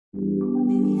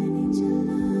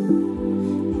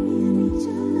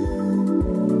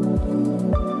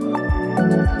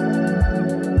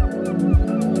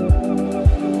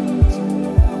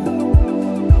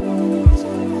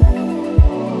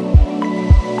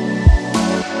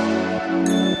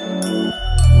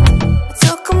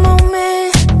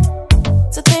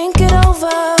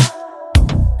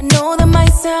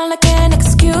Sound like an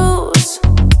excuse,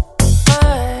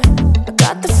 but I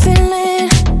got the feeling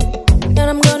that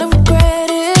I'm gonna regret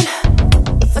it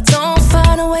if I don't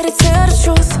find a way to tell the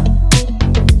truth.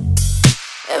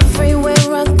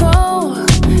 Everywhere I go,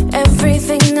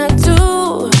 everything I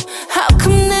do, how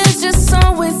come there's just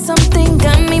always something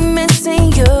got me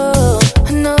missing you?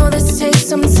 I know this takes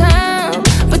some time,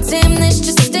 but damn, this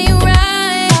just ain't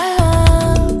right.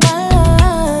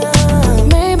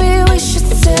 Maybe we should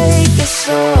take it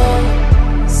slow.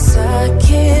 I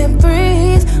can't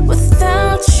breathe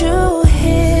without you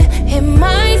here. It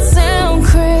might sound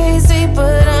crazy,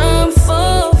 but I'm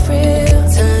for real.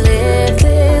 To live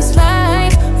this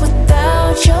life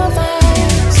without your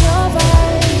vibes, your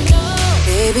vibes.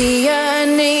 Baby, I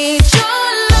need your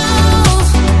love.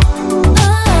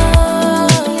 Oh,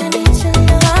 I need your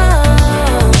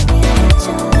love.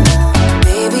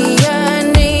 Baby, I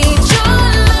need your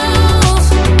love.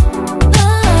 Oh,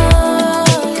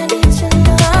 I need your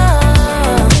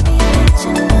love.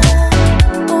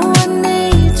 Oh, I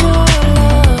need your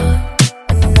love.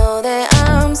 I know that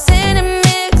I'm sending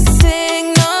mixed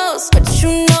signals, but you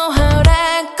know how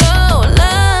that go.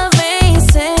 Love ain't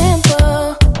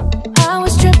simple. I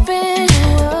was tripping,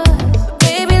 but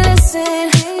baby, listen,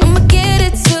 I'ma get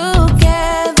it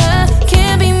together.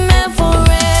 Can't be meant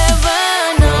forever,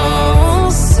 no.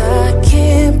 I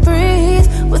can't breathe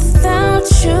without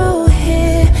you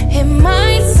here. It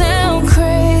might sound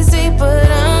crazy, but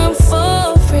I'm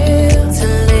for real. To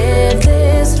live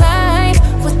this life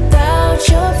without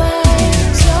your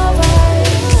vibes, your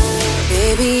vibes.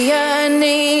 Baby, I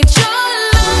need your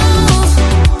love.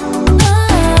 Oh,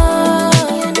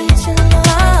 I need your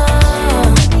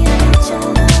love.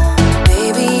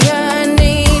 Baby, I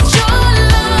need your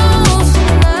love.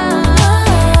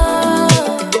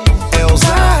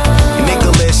 eLZhi,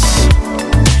 NICOLAAS,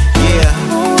 yeah.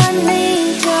 Oh, I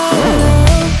need your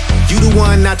love. You the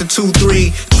one, not the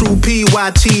 2-3. True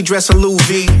PYT, dressing Louis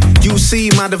V. You see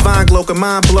my divine glow, can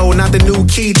mind blow. Not the new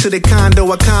key to the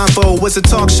condo, a convo. Was a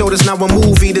talk show, that's not a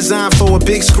movie. Designed for a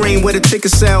big screen where the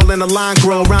ticket sell and the line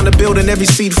grow. Around the building, every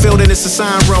seat filled and it's a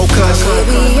sign row. Cause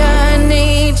Baby, I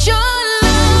need your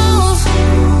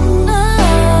love.